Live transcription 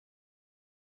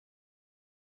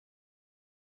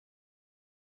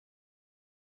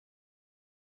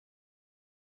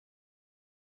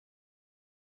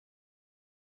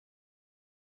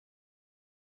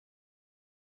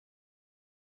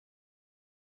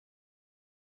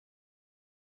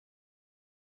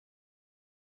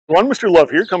I'm Mr. Love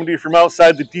here, coming to you from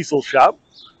outside the diesel shop.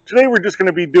 Today we're just going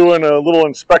to be doing a little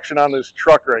inspection on this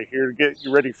truck right here to get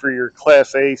you ready for your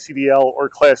Class A CDL or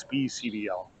Class B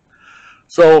CDL.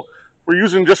 So we're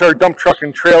using just our dump truck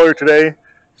and trailer today.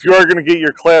 If you are going to get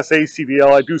your Class A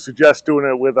CDL, I do suggest doing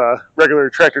it with a regular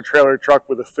tractor trailer truck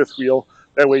with a fifth wheel.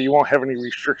 That way you won't have any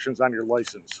restrictions on your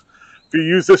license. If you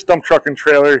use this dump truck and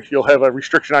trailer, you'll have a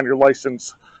restriction on your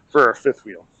license for a fifth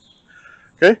wheel.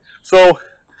 Okay, so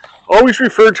always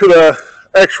refer to the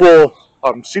actual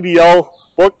CDL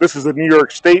book. This is the New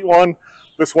York State one.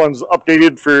 This one's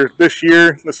updated for this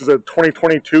year. This is a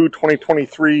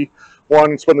 2022-2023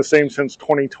 one. It's been the same since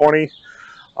 2020.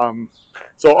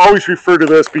 So always refer to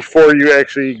this before you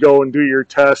actually go and do your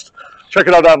test. Check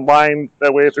it out online.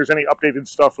 That way, if there's any updated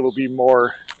stuff, it'll be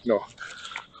more,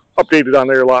 updated on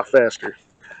there a lot faster.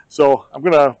 So I'm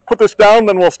going to put this down,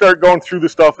 then we'll start going through the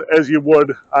stuff as you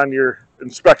would on your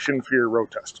inspection for your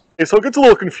road test. Okay, so it gets a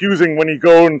little confusing when you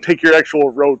go and take your actual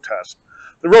road test.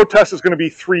 The road test is going to be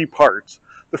 3 parts.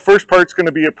 The first part is going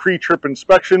to be a pre-trip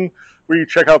inspection where you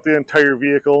check out the entire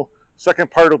vehicle. Second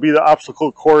part will be the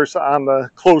obstacle course on the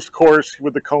closed course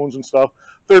with the cones and stuff.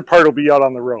 Third part will be out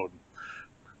on the road.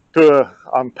 To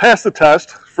pass the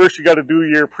test, first you got to do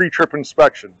your pre-trip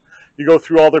inspection. You go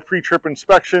through all the pre-trip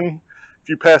inspection. If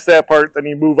you pass that part, then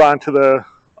you move on to the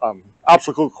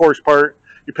obstacle course part.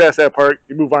 You pass that part,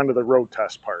 you move on to the road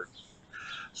test part.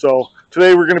 So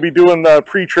today we're going to be doing the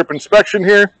pre-trip inspection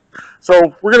here. So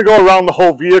we're going to go around the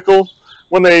whole vehicle.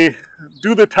 When they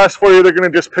do the test for you, they're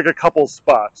going to just pick a couple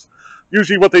spots.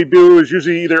 Usually what they do is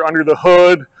usually either under the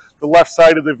hood, the left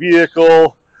side of the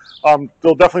vehicle.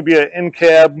 There'll definitely be an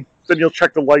in-cab. Then you'll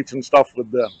check the lights and stuff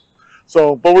with them.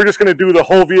 So, but we're just going to do the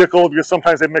whole vehicle because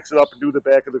sometimes they mix it up and do the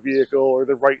back of the vehicle or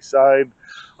the right side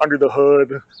under the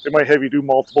hood. They might have you do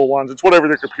multiple ones. It's whatever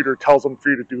their computer tells them for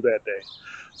you to do that day.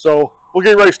 So we'll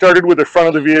get right started with the front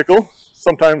of the vehicle.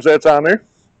 Sometimes that's on there.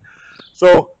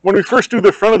 So when we first do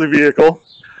the front of the vehicle,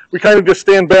 we kind of just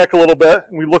stand back a little bit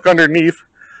and we look underneath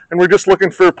and we're just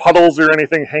looking for puddles or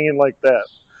anything hanging like that.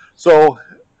 So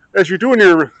as you're doing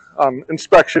your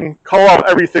inspection, call out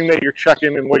everything that you're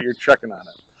checking and what you're checking on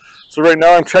it. So right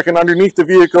now I'm checking underneath the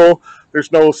vehicle.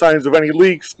 There's no signs of any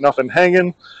leaks, nothing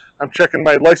hanging. I'm checking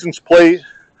my license plate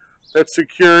that's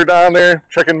secured on there.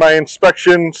 Checking my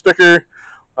inspection sticker.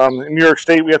 In New York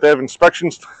State, we have to have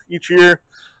inspections each year.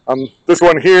 This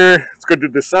one here, it's good to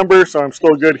December, so I'm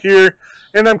still good here.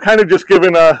 And I'm kind of just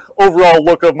giving an overall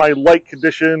look of my light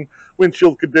condition,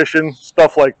 windshield condition,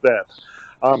 stuff like that.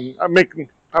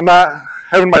 I'm not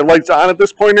having my lights on at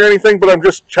this point or anything, but I'm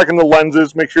just checking the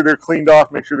lenses, make sure they're cleaned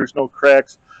off, make sure there's no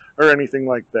cracks or anything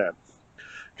like that.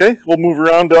 Okay, we'll move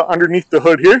around to underneath the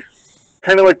hood here.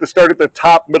 Kind of like to start at the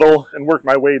top, middle, and work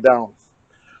my way down.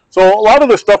 So a lot of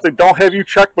the stuff they don't have you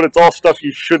check, but it's all stuff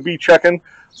you should be checking.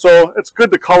 So it's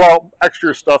good to call out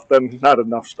extra stuff than not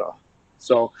enough stuff.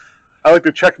 So I like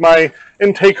to check my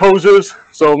intake hoses.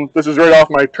 So this is right off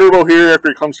my turbo here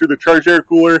after it comes through the charged air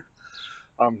cooler.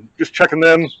 Just checking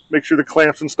them, make sure the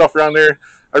clamps and stuff around there,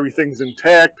 everything's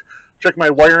intact. Check my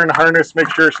wire and harness, make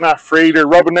sure it's not frayed or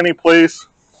rubbing any place.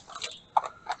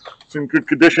 It's in good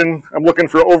condition. I'm looking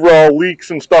for overall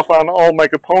leaks and stuff on all my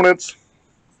components.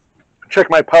 Check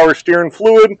my power steering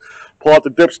fluid, pull out the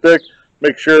dipstick,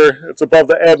 make sure it's above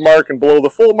the add mark and below the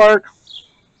full mark.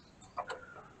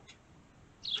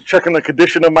 Checking the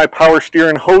condition of my power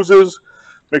steering hoses,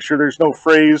 make sure there's no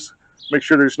frays. Make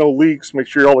sure there's no leaks. Make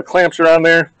sure all the clamps are on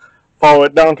there. Follow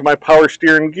it down to my power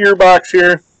steering gearbox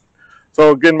here.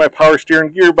 So again, my power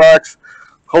steering gearbox.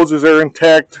 Hoses are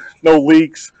intact. No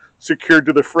leaks. Secured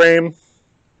to the frame.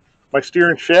 My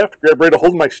steering shaft. Grab right a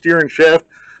hold of my steering shaft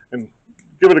and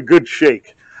give it a good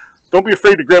shake. Don't be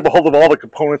afraid to grab a hold of all the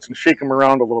components and shake them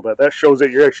around a little bit. That shows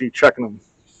that you're actually checking them.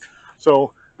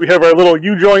 So we have our little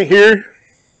U-joint here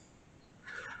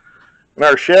and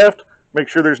our shaft. Make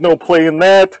sure there's no play in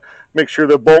that. Make sure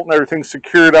the bolt and everything's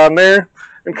secured on there,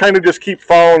 and kind of just keep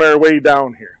following our way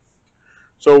down here.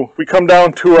 So we come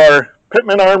down to our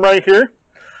pitman arm right here.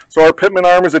 So our pitman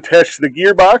arm is attached to the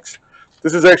gearbox.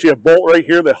 This is actually a bolt right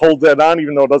here that holds that on,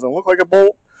 even though it doesn't look like a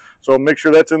bolt. So make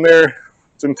sure that's in there,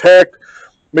 it's intact.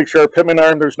 Make sure our pitman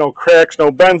arm, there's no cracks, no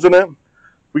bends in it.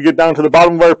 We get down to the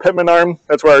bottom of our pitman arm,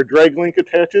 that's where our drag link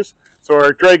attaches. So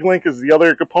our drag link is the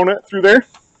other component through there.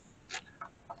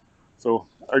 So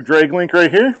our drag link right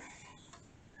here.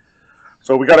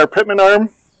 So we got our pitman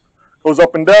arm, goes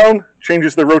up and down,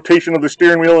 changes the rotation of the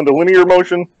steering wheel into linear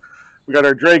motion. We got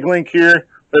our drag link here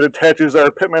that attaches our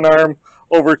pitman arm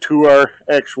over to our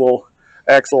actual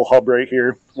axle hub right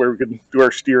here where we can do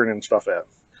our steering and stuff at.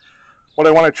 What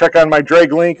I want to check on my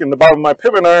drag link in the bottom of my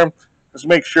pitman arm is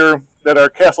make sure that our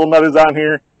castle nut is on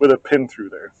here with a pin through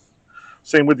there.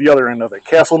 Same with the other end of it,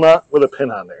 castle nut with a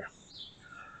pin on there.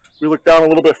 We look down a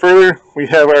little bit further, we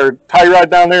have our tie rod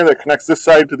down there that connects this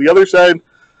side to the other side.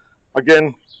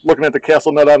 Again, looking at the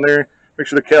castle nut on there, make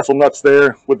sure the castle nut's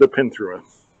there with the pin through it.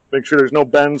 Make sure there's no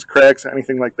bends, cracks,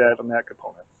 anything like that on that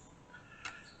component.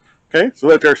 Okay, so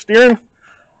that's our steering.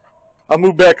 I'll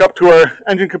move back up to our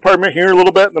engine compartment here a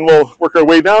little bit, then we'll work our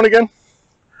way down again.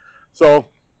 So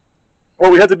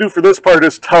what we have to do for this part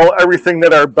is tell everything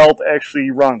that our belt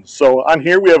actually runs. So on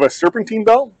here we have a serpentine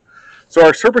belt. So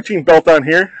our serpentine belt on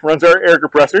here runs our air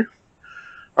compressor.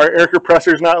 Our air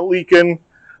compressor is not leaking.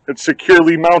 It's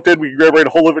securely mounted. We can grab right a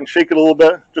hold of it and shake it a little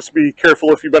bit. Just be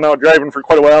careful if you've been out driving for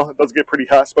quite a while. It does get pretty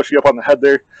hot, especially up on the head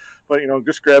there. But, you know,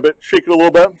 just grab it, shake it a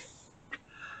little bit.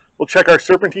 We'll check our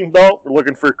serpentine belt. We're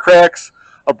looking for cracks,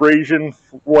 abrasion,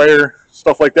 wear,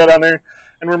 stuff like that on there.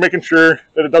 And we're making sure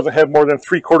that it doesn't have more than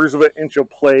 3/4 of an inch of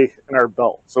play in our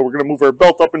belt. So we're going to move our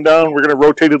belt up and down. We're going to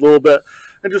rotate it a little bit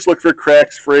and just look for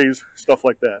cracks, frays, stuff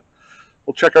like that.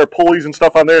 We'll check our pulleys and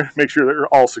stuff on there, make sure they're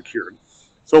all secured.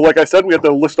 So like I said, we have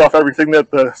to list off everything that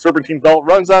the serpentine belt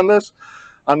runs on this.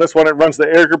 On this one, it runs the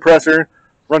air compressor,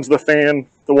 runs the fan,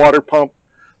 the water pump,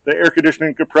 the air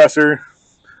conditioning compressor,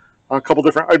 a couple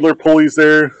different idler pulleys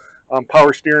there,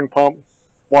 power steering pump,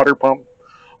 water pump,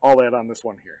 all that on this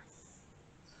one here.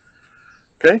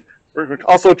 Okay, we're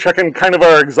also checking kind of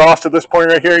our exhaust at this point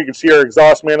right here. You can see our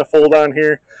exhaust manifold on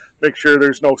here. Make sure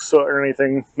there's no soot or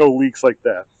anything, no leaks like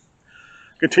that.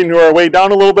 Continue our way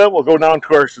down a little bit. We'll go down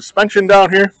to our suspension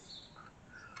down here.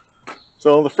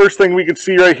 So the first thing we can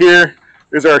see right here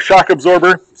is our shock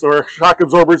absorber. So our shock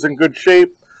absorber is in good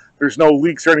shape. There's no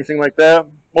leaks or anything like that.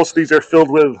 Most of these are filled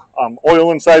with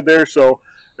oil inside there. So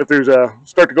if there's a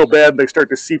start to go bad, they start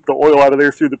to seep the oil out of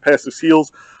there through the past the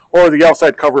seals, or the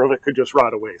outside cover of it could just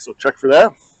rot away. So check for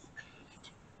that.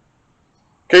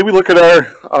 Okay, we look at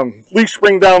our leaf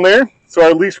spring down there. So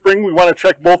our leaf spring, we want to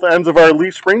check both ends of our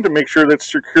leaf spring to make sure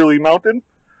that's securely mounted.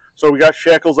 So we got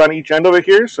shackles on each end of it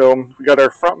here. So we got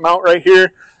our front mount right here,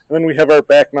 and then we have our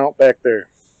back mount back there.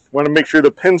 We want to make sure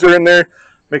the pins are in there,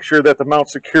 make sure that the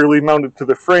mount's securely mounted to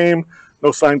the frame,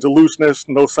 no signs of looseness,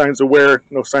 no signs of wear,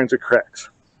 no signs of cracks.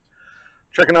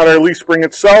 Checking out our leaf spring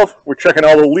itself, we're checking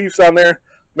all the leaves on there,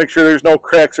 make sure there's no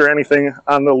cracks or anything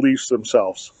on the leaves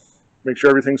themselves. Make sure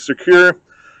everything's secure.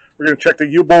 We're going to check the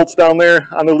U-bolts down there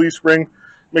on the leaf spring,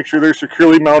 make sure they're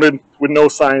securely mounted with no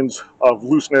signs of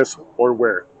looseness or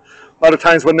wear. A lot of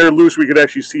times when they're loose, we could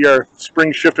actually see our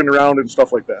spring shifting around and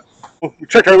stuff like that. We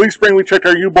check our leaf spring, we check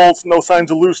our U-bolts, no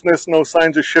signs of looseness, no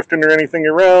signs of shifting or anything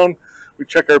around. We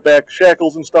check our back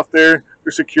shackles and stuff there.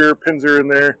 They're secure, pins are in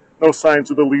there, no signs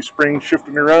of the leaf spring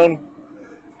shifting around.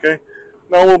 Okay,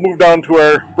 now we'll move down to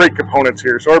our brake components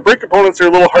here. So our brake components are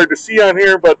a little hard to see on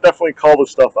here, but definitely call this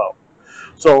stuff out.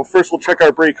 So first we'll check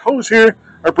our brake hose here.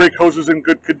 Our brake hose is in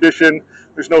good condition.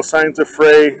 There's no signs of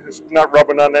fray. It's not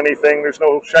rubbing on anything. There's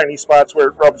no shiny spots where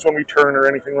it rubs when we turn or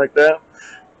anything like that.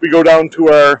 We go down to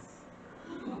our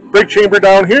brake chamber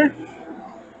down here.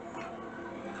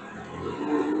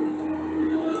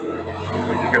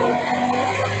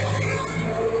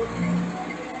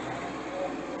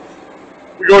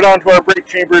 We go down to our brake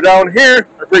chamber down here.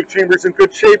 Our brake chamber is in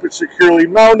good shape. It's securely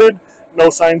mounted.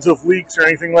 No signs of leaks or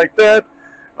anything like that.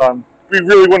 We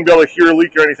really wouldn't be able to hear a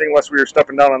leak or anything unless we were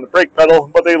stepping down on the brake pedal,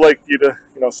 but they like you to,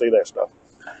 say that stuff.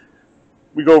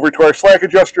 We go over to our slack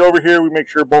adjuster over here. We make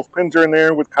sure both pins are in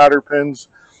there with cotter pins.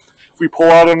 If we pull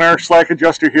out on our slack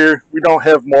adjuster here, we don't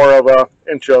have more of an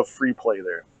inch of free play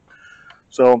there.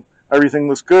 So everything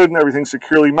looks good and everything's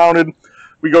securely mounted.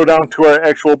 We go down to our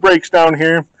actual brakes down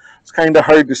here. It's kind of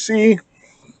hard to see.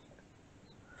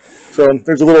 So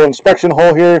there's a little inspection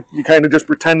hole here. You kind of just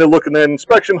pretend to look in that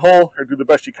inspection hole or do the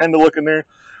best you can to look in there.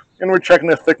 And we're checking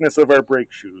the thickness of our brake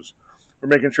shoes. We're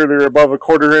making sure they're above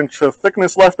 1/4 inch of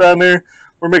thickness left on there.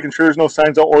 We're making sure there's no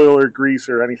signs of oil or grease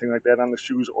or anything like that on the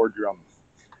shoes or drum.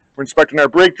 We're inspecting our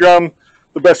brake drum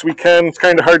the best we can. It's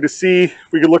kind of hard to see.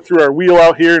 We can look through our wheel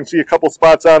out here and see a couple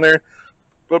spots on there.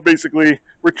 But basically,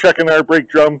 we're checking our brake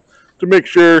drum to make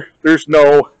sure there's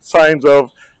no signs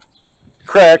of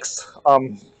cracks,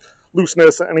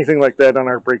 looseness, anything like that on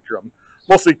our brake drum.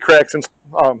 Mostly cracks and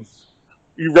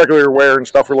irregular wear and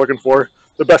stuff we're looking for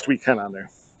the best we can on there.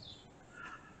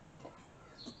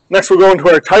 Next we'll go into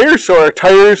our tires. So our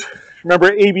tires,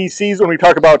 remember ABCs when we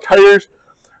talk about tires: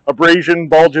 abrasion,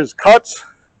 bulges, cuts.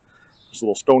 There's a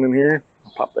little stone in here.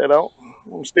 I'll pop that out.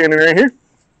 I'm standing right here.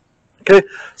 Okay,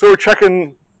 so we're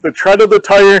checking the tread of the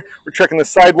tire. We're checking the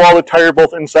sidewall of the tire,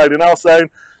 both inside and outside.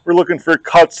 We're looking for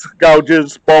cuts,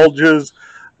 gouges, bulges,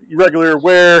 irregular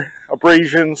wear,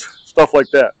 abrasions, stuff like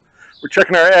that. We're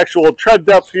checking our actual tread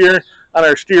depth here on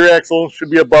our steer axle. Should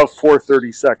be above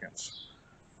 430 seconds.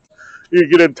 You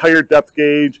get a tire depth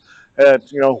gauge at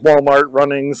Walmart,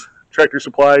 Runnings, Tractor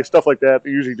Supply, stuff like that.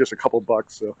 They're usually just a couple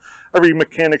bucks. So every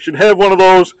mechanic should have one of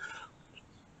those.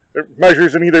 It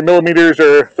measures in either millimeters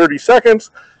or 30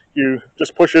 seconds. You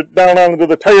just push it down onto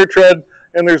the tire tread,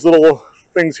 and there's little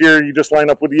things here. You just line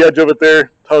up with the edge of it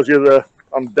there. Tells you the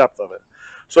depth of it.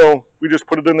 So we just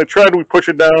put it in the tread. We push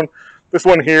it down. This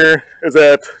one here is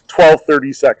at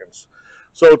 1230 seconds.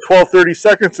 So 1230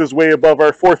 seconds is way above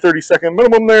our 430 second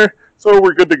minimum there. So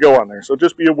we're good to go on there. So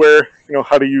just be aware,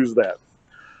 how to use that.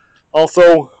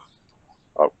 Also,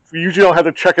 we usually don't have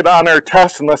to check it on our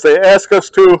test unless they ask us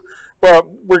to, but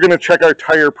we're going to check our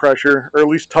tire pressure, or at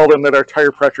least tell them that our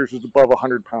tire pressure is above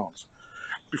 100 pounds.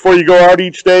 Before you go out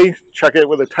each day, check it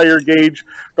with a tire gauge.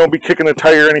 Don't be kicking a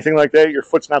tire or anything like that. Your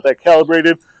foot's not that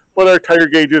calibrated, but our tire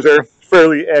gauges are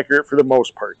fairly accurate for the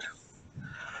most part.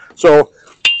 So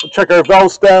we'll check our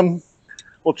valve stem.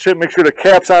 We'll make sure the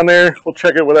cap's on there. We'll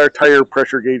check it with our tire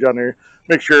pressure gauge on there.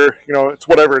 Make sure, it's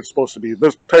whatever it's supposed to be.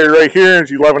 This tire right here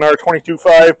is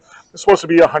 11R22.5. It's supposed to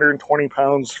be 120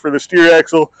 pounds for the steer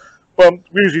axle, but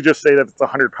we usually just say that it's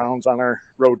 100 pounds on our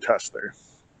road test there.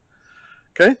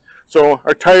 Okay, so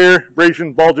our tire,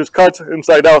 abrasion, bulges, cuts,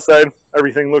 inside, outside,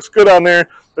 everything looks good on there.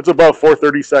 It's above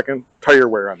 430 second tire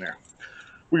wear on there.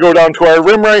 We go down to our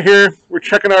rim right here. We're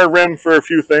checking our rim for a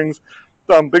few things.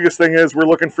 The biggest thing is we're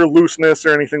looking for looseness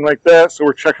or anything like that. So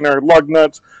we're checking our lug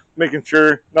nuts, making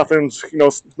sure nothing's, no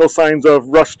signs of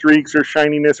rust streaks or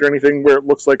shininess or anything where it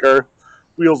looks like our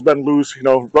wheel's been loose,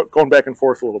 going back and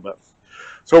forth a little bit.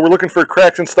 So we're looking for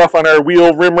cracks and stuff on our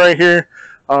wheel rim right here.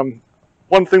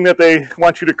 One thing that they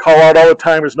want you to call out all the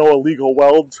time is no illegal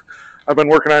welds. I've been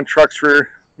working on trucks for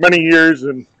many years,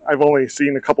 and I've only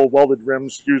seen a couple welded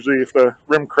rims. Usually if the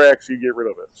rim cracks, you get rid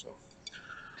of it.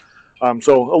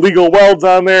 So illegal welds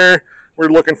on there. We're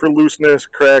looking for looseness,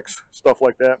 cracks, stuff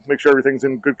like that. Make sure everything's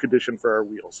in good condition for our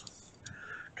wheels.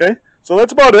 Okay, so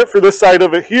that's about it for this side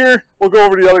of it here. We'll go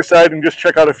over to the other side and just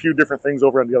check out a few different things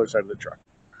over on the other side of the truck.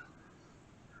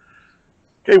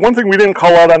 Okay, one thing we didn't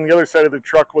call out on the other side of the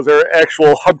truck was our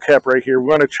actual hubcap right here. We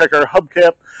want to check our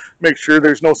hubcap, make sure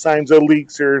there's no signs of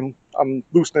leaks or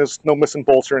looseness, no missing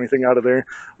bolts or anything out of there.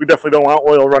 We definitely don't want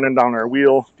oil running down our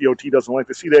wheel. DOT doesn't like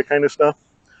to see that kind of stuff.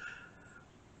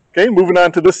 Okay, moving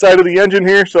on to this side of the engine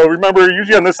here. So remember,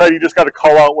 usually on this side, you just got to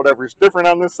call out whatever's different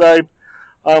on this side.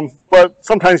 But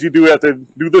sometimes you do have to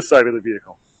do this side of the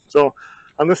vehicle. So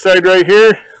on this side right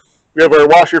here, we have our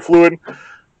washer fluid.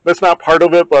 That's not part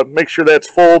of it, but make sure that's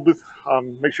full.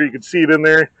 Make sure you can see it in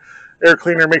there. Air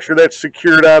cleaner, make sure that's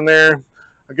secured on there.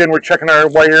 Again, we're checking our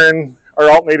wiring, our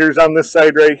alternators on this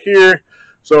side right here.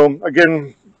 So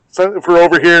again, if we're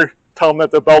over here, tell them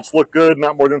that the belts look good,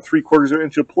 not more than 3/4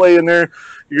 inch of play in there.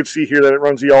 You can see here that it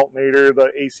runs the alternator,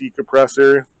 the AC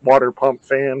compressor, water pump,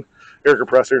 fan, air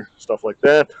compressor, stuff like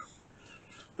that.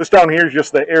 This down here is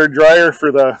just the air dryer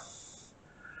for the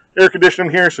air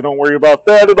conditioning here, so don't worry about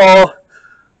that at all.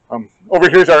 Over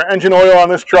here is our engine oil on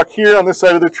this truck here, on this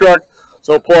side of the truck.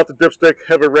 So pull out the dipstick,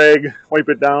 have a rag, wipe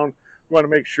it down. You want to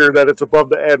make sure that it's above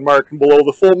the add mark and below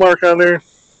the full mark on there.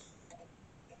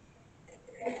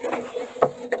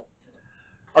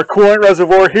 Our coolant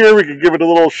reservoir here, we could give it a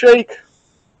little shake.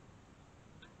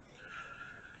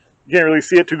 You can't really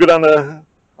see it too good on the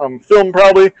film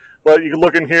probably, but you can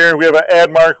look in here. We have an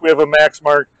add mark, we have a max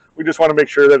mark. We just want to make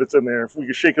sure that it's in there. If we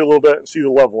can shake it a little bit and see the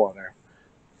level on there.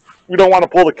 We don't want to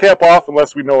pull the cap off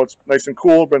unless we know it's nice and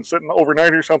cool, been sitting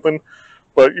overnight or something.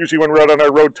 But usually when we're out on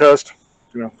our road test,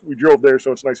 we drove there,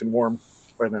 so it's nice and warm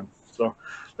by then. So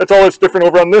that's all that's different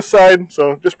over on this side.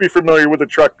 So just be familiar with the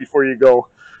truck before you go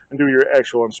and do your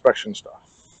actual inspection stuff.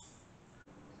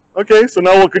 Okay, so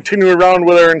now we'll continue around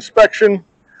with our inspection.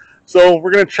 So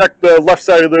we're going to check the left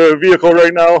side of the vehicle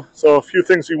right now. So a few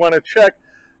things you want to check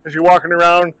as you're walking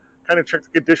around. Kind of check the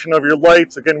condition of your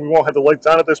lights. Again, we won't have the lights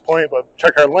on at this point, but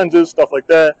check our lenses, stuff like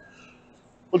that.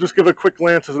 We'll just give a quick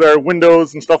glance at our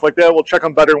windows and stuff like that. We'll check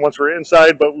them better once we're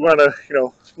inside, but we want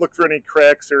to, look for any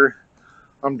cracks or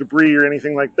debris or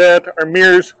anything like that. Our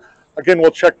mirrors, again,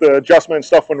 we'll check the adjustment and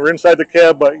stuff when we're inside the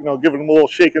cab, but give them a little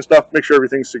shake and stuff, make sure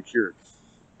everything's secured.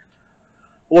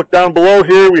 We'll look down below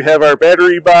here. We have our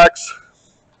battery box.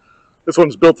 This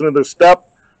one's built into the step.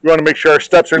 We want to make sure our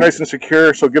steps are nice and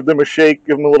secure, so give them a shake,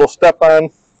 give them a little step on.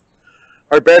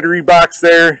 Our battery box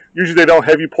there, usually they don't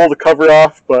have you pull the cover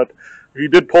off, but if you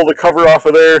did pull the cover off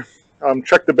of there,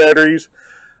 check the batteries.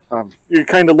 You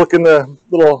kind of look in the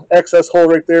little access hole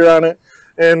right there on it,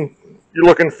 and you're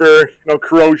looking for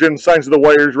corrosion, signs of the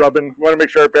wires rubbing. We want to make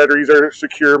sure our batteries are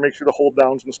secure, make sure the hold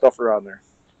downs and stuff are on there.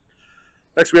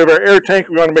 Next, we have our air tank.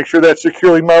 We want to make sure that's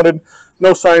securely mounted.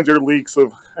 No signs or leaks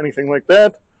of anything like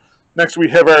that. Next, we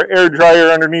have our air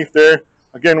dryer underneath there.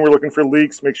 Again, we're looking for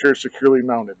leaks. Make sure it's securely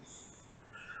mounted.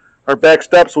 Our back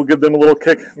steps, we'll give them a little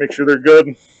kick. Make sure they're good.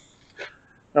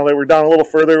 Now that we're down a little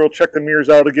further, we'll check the mirrors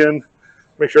out again.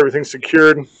 Make sure everything's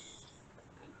secured.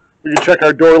 We can check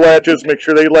our door latches. Make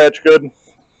sure they latch good.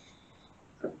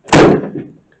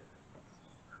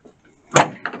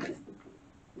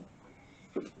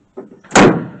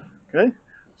 Okay,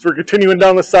 so we're continuing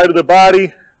down the side of the body.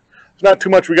 There's not too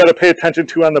much we got to pay attention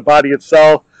to on the body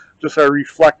itself. Just our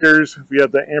reflectors. We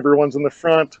have the amber ones in the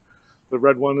front, the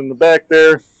red one in the back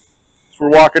there. As we're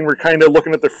walking, we're kind of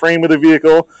looking at the frame of the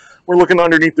vehicle. We're looking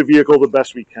underneath the vehicle the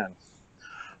best we can.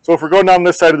 So if we're going down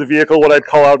this side of the vehicle, what I'd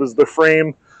call out is the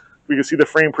frame. We can see the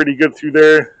frame pretty good through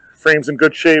there. Frame's in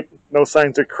good shape. No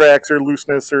signs of cracks or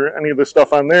looseness or any of the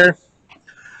stuff on there.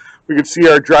 We can see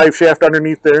our drive shaft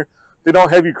underneath there. They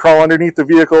don't have you crawl underneath the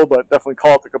vehicle, but definitely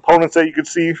call out the components that you can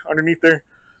see underneath there.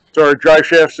 So our drive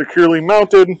shaft securely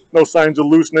mounted, no signs of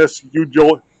looseness.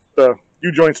 The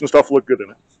U-joints and stuff look good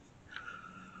in it.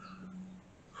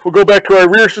 We'll go back to our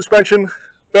rear suspension.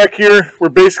 Back here, we're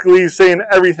basically saying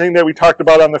everything that we talked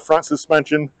about on the front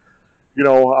suspension. You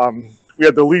know, we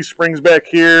have the leaf springs back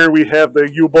here. We have the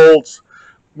U-bolts.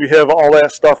 We have all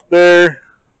that stuff there.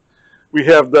 We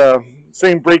have the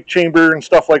same brake chamber and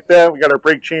stuff like that. We got our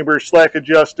brake chamber slack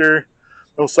adjuster.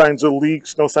 No signs of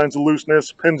leaks, no signs of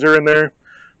looseness. Pins are in there.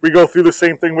 We go through the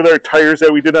same thing with our tires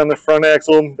that we did on the front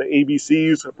axle. The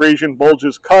ABCs, abrasion,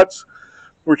 bulges, cuts.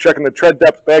 We're checking the tread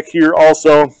depth back here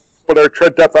also. But our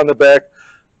tread depth on the back,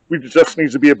 we just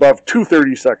needs to be above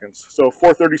 230 seconds. So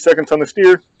 430 seconds on the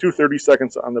steer, 230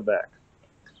 seconds on the back.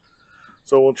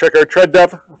 So we'll check our tread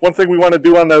depth. One thing we want to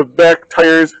do on the back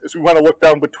tires is we want to look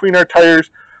down between our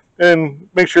tires and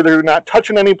make sure they're not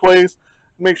touching any place.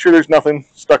 Make sure there's nothing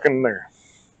stuck in there.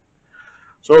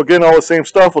 So again, all the same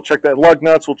stuff. We'll check that lug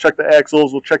nuts. We'll check the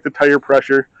axles. We'll check the tire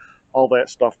pressure. All that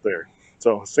stuff there.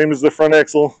 So same as the front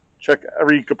axle. Check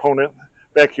every component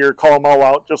back here. Call them all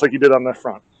out just like you did on the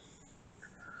front.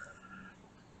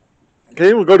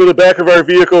 Okay, we'll go to the back of our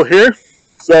vehicle here.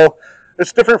 So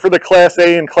it's different for the Class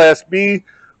A and Class B.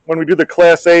 When we do the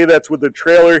Class A, that's with the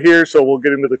trailer here, so we'll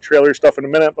get into the trailer stuff in a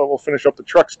minute, but we'll finish up the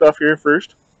truck stuff here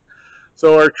first.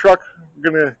 So our truck, we're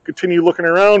going to continue looking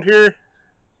around here.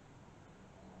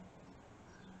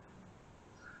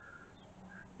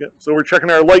 Yep, so we're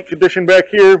checking our light condition back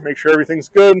here, make sure everything's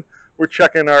good. We're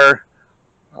checking our,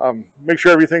 make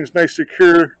sure everything's nice,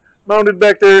 secure, mounted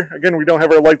back there. Again, we don't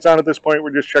have our lights on at this point,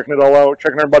 we're just checking it all out,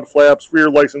 checking our mud flaps, rear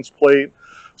license plate,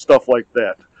 stuff like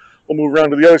that. We'll move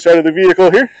around to the other side of the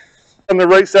vehicle here. On the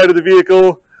right side of the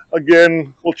vehicle,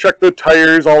 again, we'll check the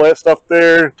tires, all that stuff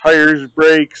there. Tires,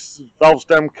 brakes, valve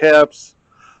stem caps,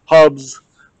 hubs,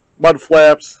 mud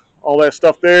flaps, all that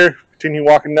stuff there. Continue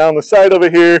walking down the side of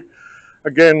it here.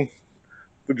 Again,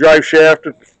 the drive shaft,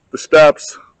 the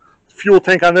steps, fuel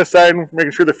tank on this side,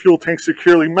 making sure the fuel tank's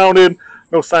securely mounted.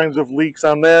 No signs of leaks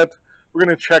on that. We're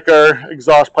going to check our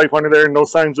exhaust pipe under there. No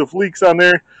signs of leaks on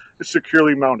there. It's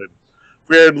securely mounted. If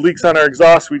we had leaks on our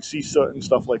exhaust, we'd see soot and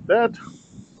stuff like that.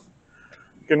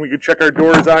 Again, we could check our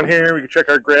doors on here. We could check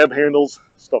our grab handles,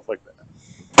 stuff like that.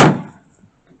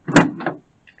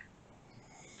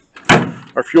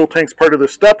 Our fuel tank's part of the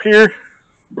step here.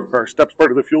 Or our step's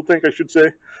part of the fuel tank, I should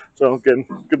say. So again,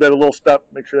 give that a little step.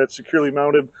 Make sure that's securely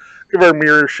mounted. Give our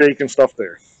mirror a shake and stuff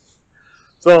there.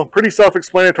 So pretty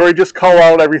self-explanatory. Just call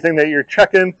out everything that you're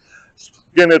checking.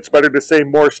 Again, it's better to say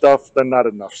more stuff than not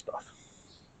enough stuff.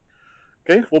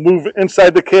 Okay, we'll move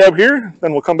inside the cab here,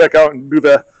 then we'll come back out and do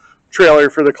the trailer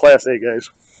for the Class A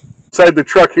guys. Inside the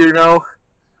truck here now,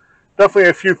 definitely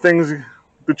a few things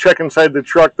to check inside the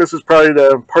truck. This is probably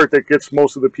the part that gets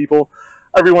most of the people.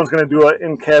 Everyone's going to do an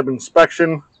in-cab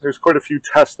inspection. There's quite a few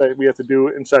tests that we have to do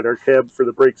inside our cab for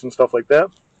the brakes and stuff like that.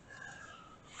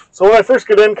 So when I first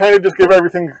get in, kind of just give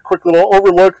everything a quick little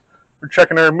overlook. We're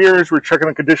checking our mirrors, we're checking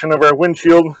the condition of our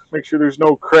windshield, make sure there's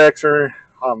no cracks or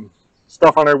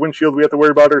stuff on our windshield we have to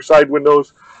worry about, our side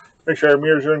windows, make sure our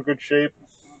mirrors are in good shape.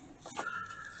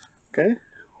 Okay,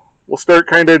 we'll start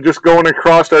kind of just going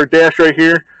across our dash right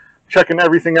here, checking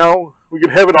everything out. We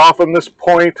could have it off on this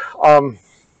point.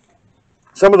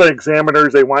 Some of the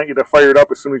examiners, they want you to fire it up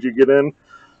as soon as you get in.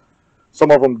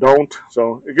 Some of them don't,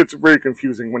 so it gets very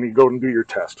confusing when you go and do your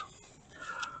test.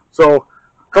 So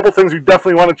a couple things we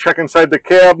definitely want to check inside the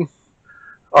cab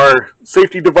are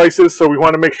safety devices. So we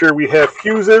want to make sure we have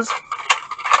fuses.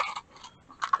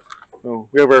 So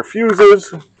we have our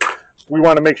fuses. We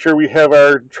want to make sure we have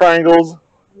our triangles.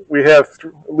 We have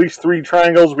at least 3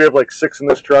 triangles. We have like 6 in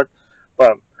this truck,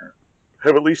 but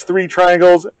have at least 3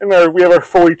 triangles, and we have our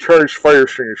fully charged fire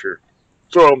extinguisher.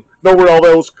 So know where all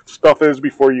those stuff is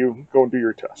before you go and do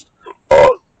your test.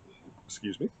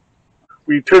 Excuse me.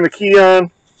 We turn the key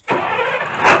on.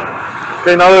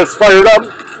 Okay, now that it's fired up,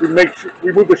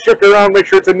 we move the shifter around, make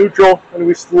sure it's in neutral, and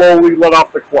we slowly let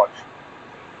off the clutch.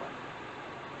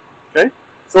 Okay,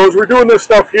 so as we're doing this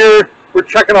stuff here, we're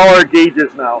checking all our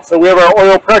gauges now. So we have our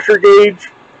oil pressure gauge,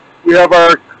 we have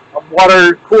our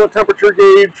water coolant temperature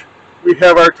gauge, we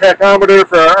have our tachometer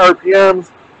for our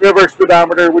RPMs, we have our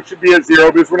speedometer, which should be at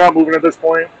 0 because we're not moving at this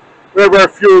point. We have our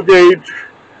fuel gauge,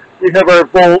 we have our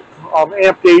volt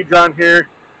amp gauge on here,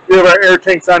 we have our air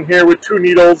tanks on here with 2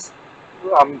 needles,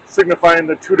 signifying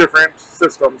the 2 different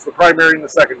systems, the primary and the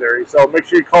secondary. So make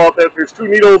sure you call it that there's 2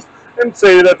 needles and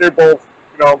say that they're both,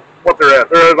 what they're at.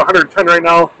 They're at 110 right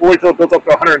now. We'll wait till it builds up to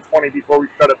 120 before we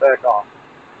shut it back off.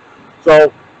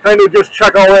 So kind of just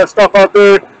check all that stuff out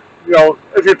there.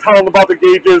 As you're telling about the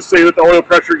gauges, say that the oil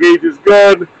pressure gauge is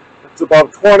good. It's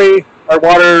above 20. Our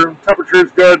water temperature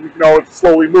is good. It's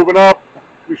slowly moving up.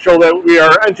 We show that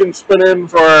our engine spinning,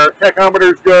 so our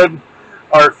tachometer is good.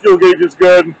 Our fuel gauge is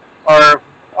good. Our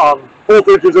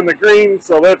voltage is in the green,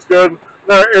 so that's good.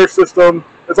 And our air system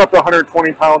is up to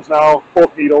 120 pounds now,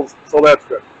 both needles, so that's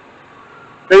good.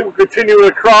 Okay, we'll continue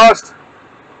across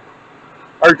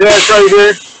our dash right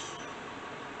here.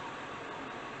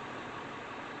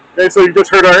 Okay, so you just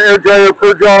heard our air dryer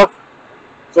purge off,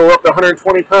 so we're up to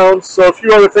 120 pounds. So a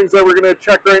few other things that we're going to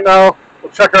check right now.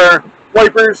 We'll check our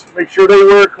wipers, make sure they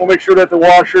work. We'll make sure that the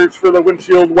washers for the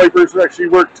windshield wipers actually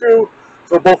work too,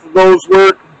 so both of those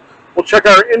work. We'll check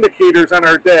our indicators on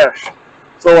our dash.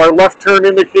 So our left turn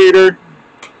indicator,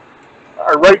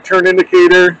 our right turn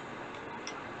indicator,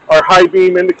 our high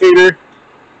beam indicator,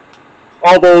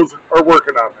 all those are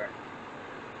working on there.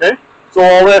 Okay, so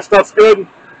all that stuff's good.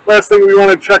 Last thing we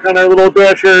want to check on our little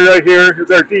dash area right here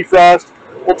is our defrost.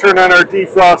 We'll turn on our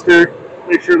defroster,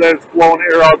 make sure that it's blowing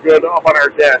air out good up on our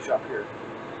dash up here.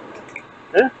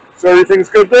 Okay, so everything's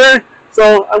good there.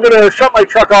 So I'm going to shut my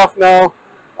truck off now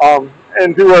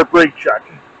and do our brake check.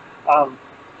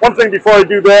 One thing before I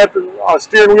do that,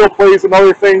 steering wheel play is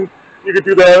another thing. You could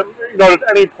do that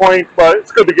at any point, but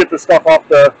it's good to get this stuff off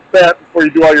the bat before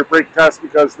you do all your brake tests,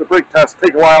 because the brake tests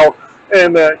take a while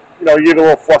and you get a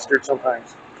little flustered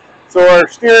sometimes. So our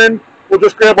steering, we'll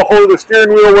just grab a hold of the steering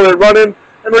wheel when it's running,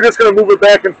 and we're just going to move it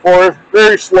back and forth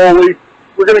very slowly.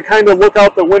 We're going to kind of look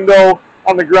out the window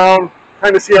on the ground,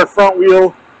 kind of see our front wheel.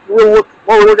 What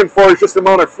we're looking for is just the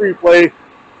amount of free play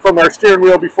from our steering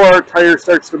wheel before our tire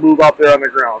starts to move out there on the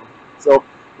ground. So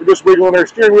we're just wiggling our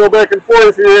steering wheel back and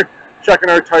forth here, checking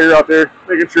our tire out there,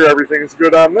 making sure everything is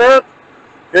good on that.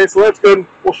 Okay, so that's good.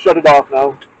 We'll shut it off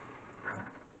now.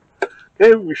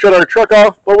 Okay, we shut our truck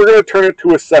off, but we're going to turn it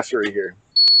to accessory here.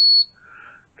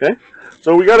 Okay,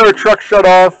 so we got our truck shut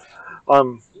off.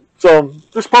 So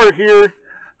this part here,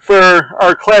 for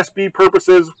our Class B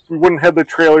purposes, we wouldn't have the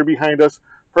trailer behind us.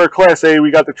 For our Class A, we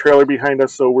got the trailer behind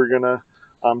us, so we're going to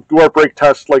do our brake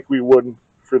test like we would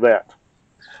for that.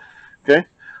 Okay,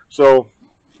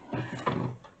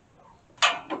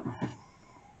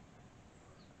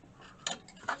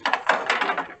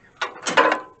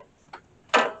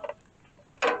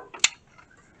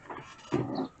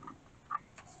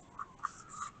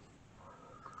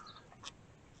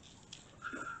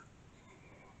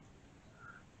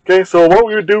 so what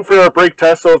we would do for our brake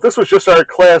test, so if this was just our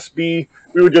Class B,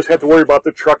 we would just have to worry about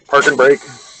the truck park and brake.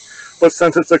 But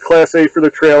since it's a Class A for the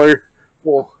trailer,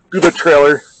 we'll do the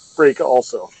trailer brake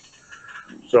also.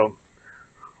 So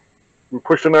we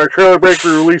push in our trailer brake,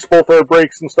 we release both our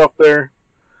brakes and stuff there.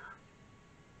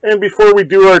 And before we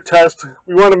do our test,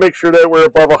 we want to make sure that we're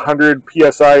above 100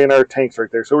 PSI in our tanks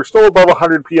right there. So we're still above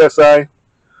 100 PSI.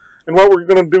 And what we're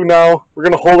going to do now, we're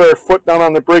going to hold our foot down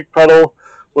on the brake pedal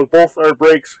with both our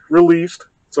brakes released.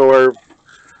 So our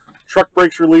truck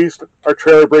brakes released, our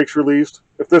trailer brakes released.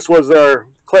 If this was our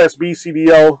Class B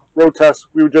CDL road test,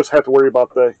 we would just have to worry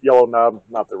about the yellow knob,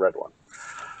 not the red one.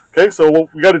 Okay, so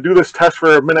we got to do this test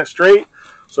for a minute straight.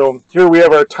 So here we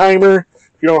have our timer.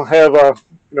 If you don't have a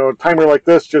timer like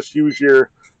this, just use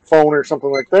your phone or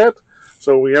something like that.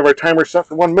 So we have our timer set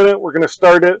for 1 minute. We're going to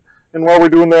start it, and while we're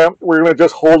doing that, we're going to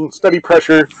just hold steady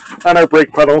pressure on our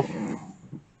brake pedal.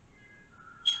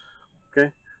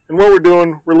 Okay, and what we're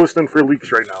doing, we're listening for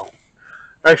leaks right now.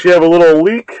 I actually have a little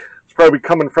leak. It's probably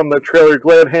coming from the trailer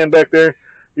glad hand back there.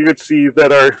 You could see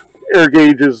that our air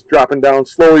gauge is dropping down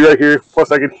slowly right here,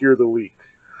 plus I could hear the leak.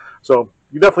 So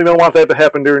you definitely don't want that to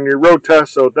happen during your road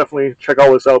test, so definitely check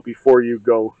all this out before you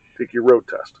go take your road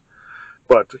test.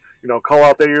 But, call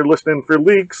out that you're listening for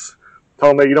leaks, tell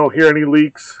them that you don't hear any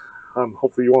leaks,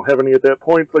 Hopefully you won't have any at that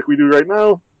point like we do right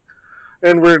now.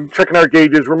 And we're checking our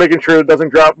gauges. We're making sure it doesn't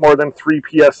drop more than 3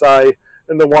 psi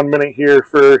in the 1 minute here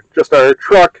for just our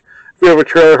truck. If we have a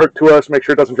trailer hooked to us, make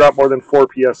sure it doesn't drop more than 4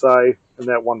 psi in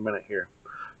that 1 minute here.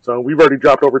 So we've already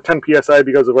dropped over 10 psi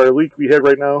because of our leak we had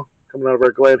right now coming out of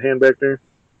our glad hand back there.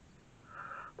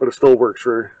 But it still works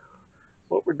for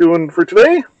what we're doing for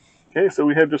today. Okay, so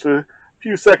we have just a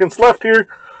few seconds left here.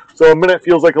 So a minute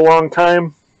feels like a long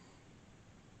time,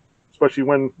 especially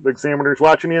when the examiner's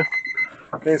watching you.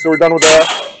 Okay, so we're done with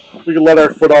that. We can let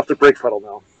our foot off the brake pedal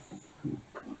now.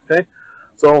 Okay,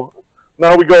 so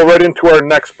now we go right into our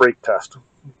next brake test.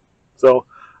 So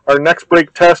our next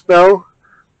brake test now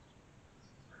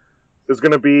is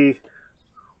going to be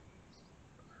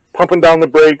pumping down the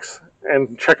brakes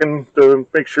and checking to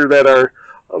make sure that our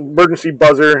emergency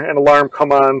buzzer and alarm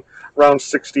come on around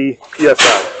 60 psi.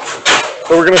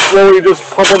 So we're going to slowly just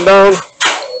pump them down.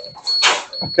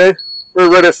 Okay, we're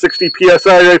right at 60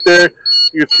 psi right there.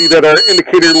 You can see that our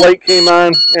indicator light came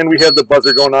on and we have the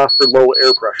buzzer going off for low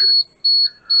air pressure.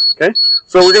 Okay,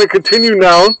 so we're going to continue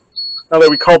now. Now that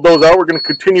we called those out, we're going to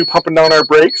continue pumping down our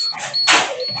brakes.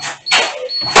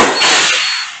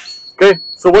 Okay,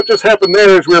 so what just happened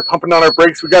there is we were pumping down our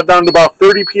brakes. We got down to about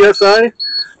 30 psi,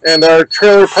 and our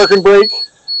trailer parking brake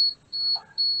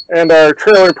and our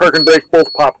trailer parking brake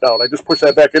both popped out. I just pushed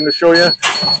that back in to show you.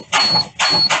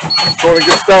 So when it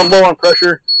gets down low on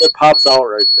pressure, it pops out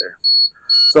right there.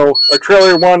 So our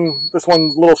trailer one, this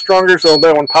one's a little stronger, so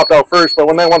that one popped out first, but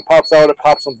when that one pops out, it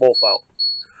pops them both out.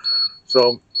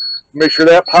 So make sure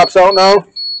that pops out now.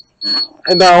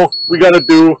 And now we got to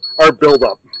do our build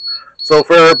up. So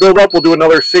for our build up, we'll do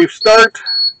another safe start.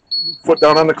 Foot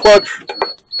down on the clutch.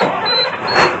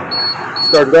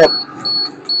 Start it up.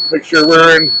 Make sure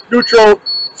we're in neutral.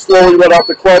 Slowly let off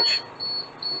the clutch.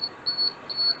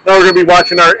 Now we're going to be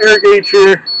watching our air gauge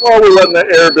here while we're letting the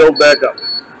air build back up.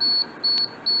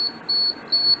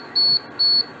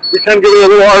 We can give it a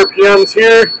little RPMs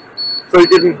here, so you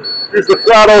can use the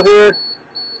throttle here.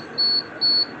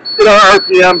 Get our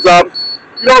RPMs up.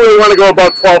 You don't really want to go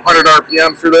above 1200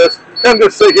 RPMs for this. You can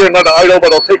just sit here and let it idle,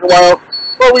 but it'll take a while.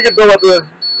 But we can go up to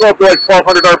like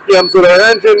 1200 RPMs with our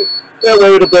engine. That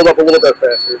way it'll build up a little bit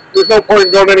faster. There's no point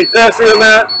in going any faster than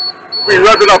that. If we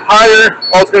rev it up higher,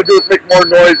 all it's going to do is make more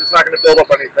noise. It's not going to build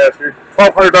up any faster.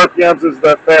 1200 RPMs is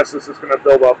the fastest it's going to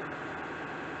build up.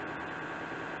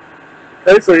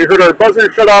 Okay, so you heard our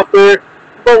buzzer shut off there,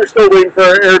 but we're still waiting for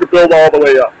our air to build all the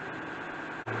way up.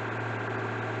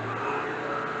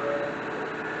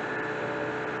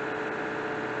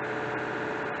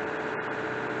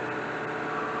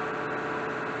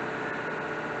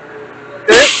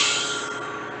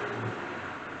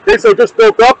 Okay, so just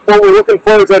built up. What we're looking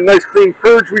for is that nice clean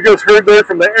purge we just heard there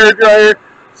from the air dryer.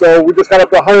 So we just got up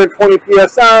to 120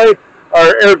 psi.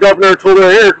 Our air governor told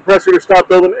our air compressor to stop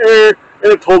building air,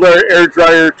 and it told our air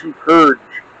dryer to purge.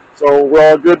 So we're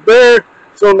all good there.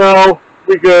 So now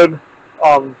we could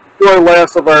do our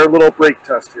last of our little brake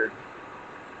test here.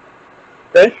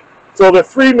 Okay, so the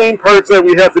three main parts that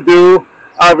we have to do,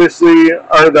 obviously,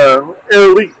 are the air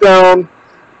leak down,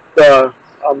 the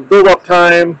build-up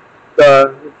time,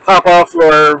 the pop-offs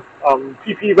or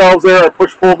PP valves there, our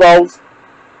push-pull valves.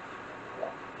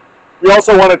 We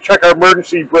also want to check our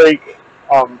emergency brake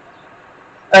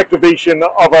activation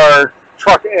of our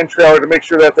truck and trailer to make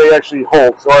sure that they actually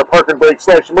hold. So our parking brake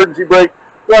 / emergency brake,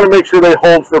 we want to make sure they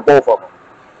hold for both of them.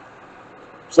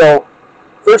 So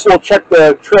first we'll check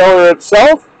the trailer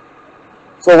itself.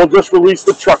 So we'll just release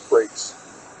the truck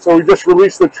brakes. So we just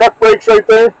released the truck brakes right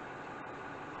there.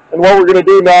 And what we're going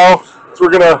to do now is we're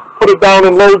going to put it down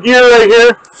in low gear right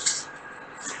here.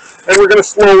 And we're going to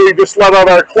slowly just let out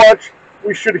our clutch.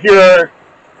 We should hear our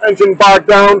engine bog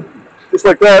down, just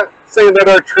like that, saying that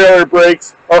our trailer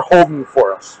brakes are holding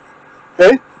for us.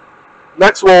 Okay?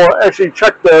 Next, we'll actually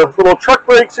check the little truck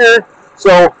brakes here.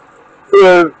 So for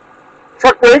the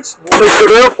truck brakes, we'll make sure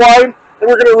they're applied, and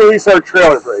we're going to release our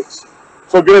trailer brakes.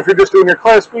 So again, if you're just doing your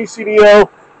Class B CDL,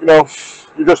 you know,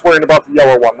 you're just worrying about the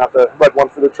yellow one, not the red one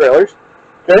for the trailers.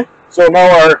 Okay? So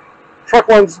now our truck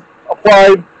one's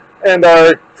applied, and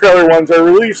our trailer ones are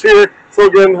released here. So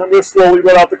again, I'm going to slowly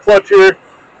let out the clutch here.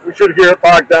 We should hear it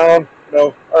bog down. You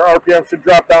know, our RPM should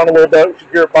drop down a little bit. We should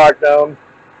hear it bog down.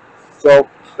 So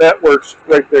that works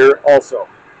right there also.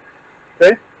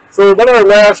 Okay? So then our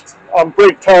last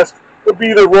brake test would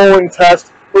be the rolling test,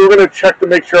 where we're going to check to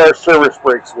make sure our service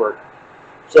brakes work.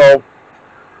 So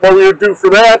what we would do for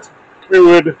that, we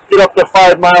would get up to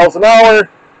 5 miles an hour,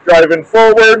 driving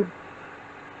forward.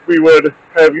 We would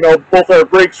have, you know, both our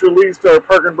brakes released, our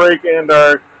parking brake and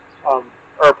our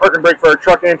parking brake for our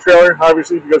truck and trailer,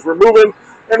 obviously because we're moving,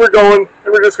 and we're going,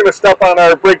 and we're just going to step on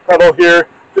our brake pedal here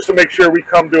just to make sure we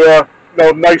come to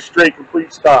a nice, straight,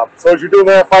 complete stop. So as you're doing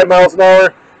that 5 miles an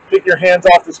hour, take your hands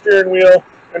off the steering wheel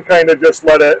and kind of just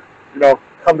let it,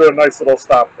 come to a nice little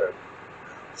stop there.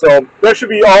 So that should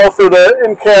be all for the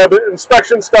in-cab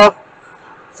inspection stuff.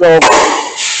 So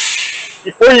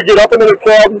before you get up into the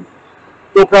cab,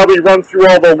 they'll probably run through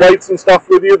all the lights and stuff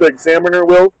with you. The examiner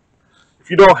will. If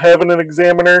you don't have an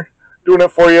examiner doing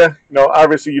it for you,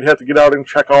 obviously you'd have to get out and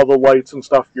check all the lights and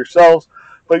stuff yourselves.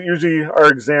 But usually our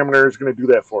examiner is going to do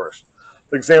that for us.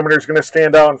 The examiner is going to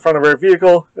stand out in front of our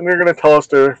vehicle, and they're going to tell us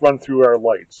to run through our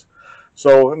lights.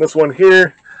 So in this one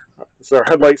here, this is our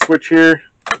headlight switch here.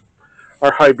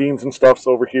 Our high beams and stuff's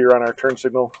over here on our turn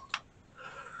signal.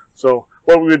 So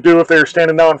what we would do if they were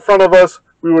standing down in front of us,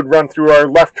 we would run through our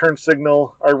left turn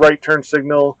signal, our right turn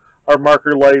signal, our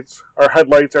marker lights, our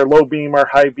headlights, our low beam, our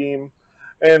high beam,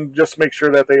 and just make sure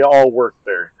that they all work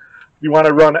there. You want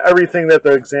to run everything that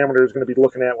the examiner is going to be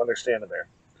looking at when they're standing there.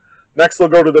 Next, they'll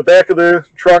go to the back of the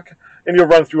truck, and you'll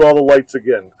run through all the lights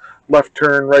again. Left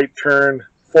turn, right turn,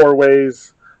 four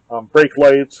ways, brake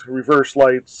lights, reverse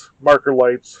lights, marker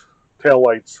lights, tail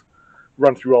lights.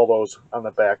 Run through all those on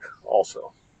the back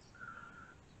also.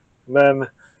 And then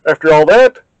after all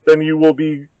that, then you will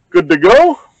be good to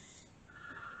go.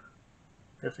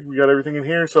 I think we got everything in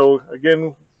here. So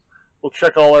again, we'll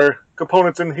check all our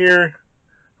components in here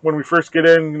when we first get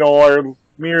in. Our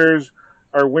mirrors,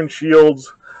 our windshields.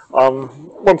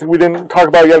 One thing we didn't talk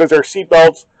about yet is our seat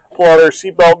belts. Pull out our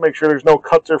seat belt, make sure there's no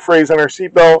cuts or frays on our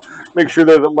seat belt. Make sure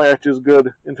that the latch is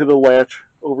good into the latch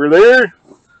over there.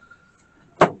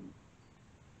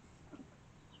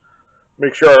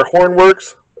 Make sure our horn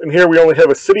works. In here we only have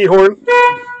a city horn.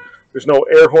 There's no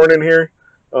air horn in here.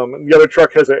 The other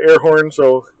truck has an air horn,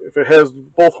 so if it has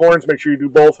both horns, make sure you do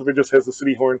both. If it just has the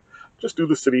city horn, just do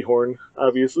the city horn,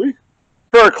 obviously.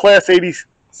 For our Class 80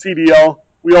 CDL,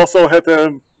 we also had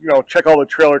to, check all the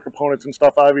trailer components and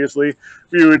stuff, obviously.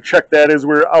 We would check that as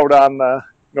we're out on,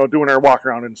 doing our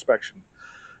walk-around inspection.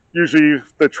 Usually,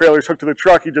 if the trailer's hooked to the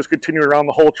truck, you just continue around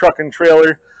the whole truck and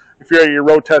trailer. If you're at your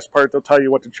road test part, they'll tell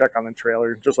you what to check on the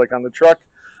trailer, just like on the truck.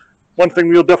 One thing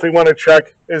you'll definitely want to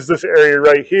check is this area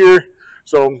right here.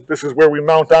 So this is where we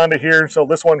mount onto here. So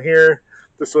this one here,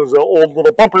 this was an old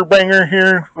little bumper banger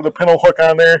here with a pintle hook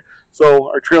on there. So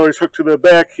our trailer's hooked to the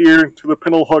back here to the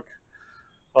pintle hook.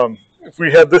 If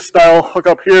we had this style hook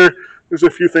up here, there's a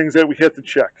few things that we had to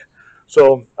check.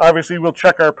 So obviously we'll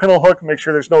check our pintle hook, make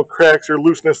sure there's no cracks or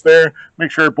looseness there,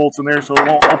 make sure it bolts in there so it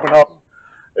won't open up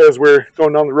as we're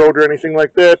going down the road or anything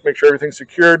like that. Make sure everything's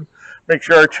secured. Make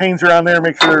sure our chains are on there.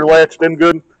 Make sure they're latched in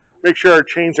good. Make sure our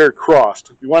chains are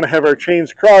crossed. We want to have our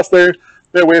chains crossed there.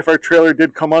 That way if our trailer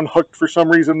did come unhooked for some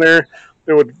reason there,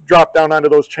 it would drop down onto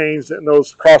those chains, and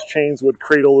those cross chains would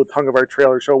cradle the tongue of our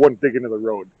trailer so it wouldn't dig into the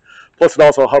road. Plus it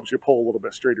also helps you pull a little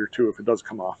bit straighter too if it does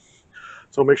come off.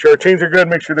 So make sure our chains are good.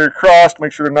 Make sure they're crossed.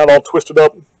 Make sure they're not all twisted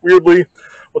up weirdly.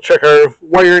 We'll check our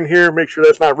wire in here. Make sure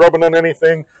that's not rubbing on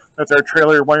anything. That's our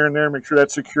trailer wire in there. Make sure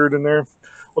that's secured in there.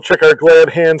 We'll check our glad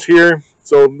hands here.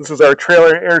 So this is our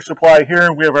trailer air supply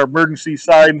here. We have our emergency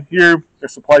side here. It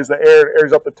supplies the air,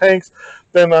 airs up the tanks.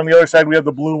 Then on the other side, we have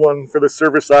the blue one for the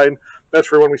service side. That's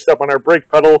for when we step on our brake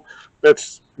pedal.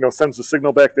 That's, sends the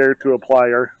signal back there to apply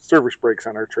our service brakes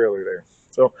on our trailer there.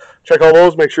 So check all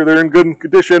those, make sure they're in good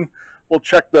condition. We'll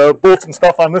check the bolts and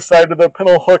stuff on this side of the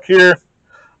pintle hook here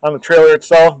on the trailer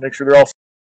itself. Make sure they're all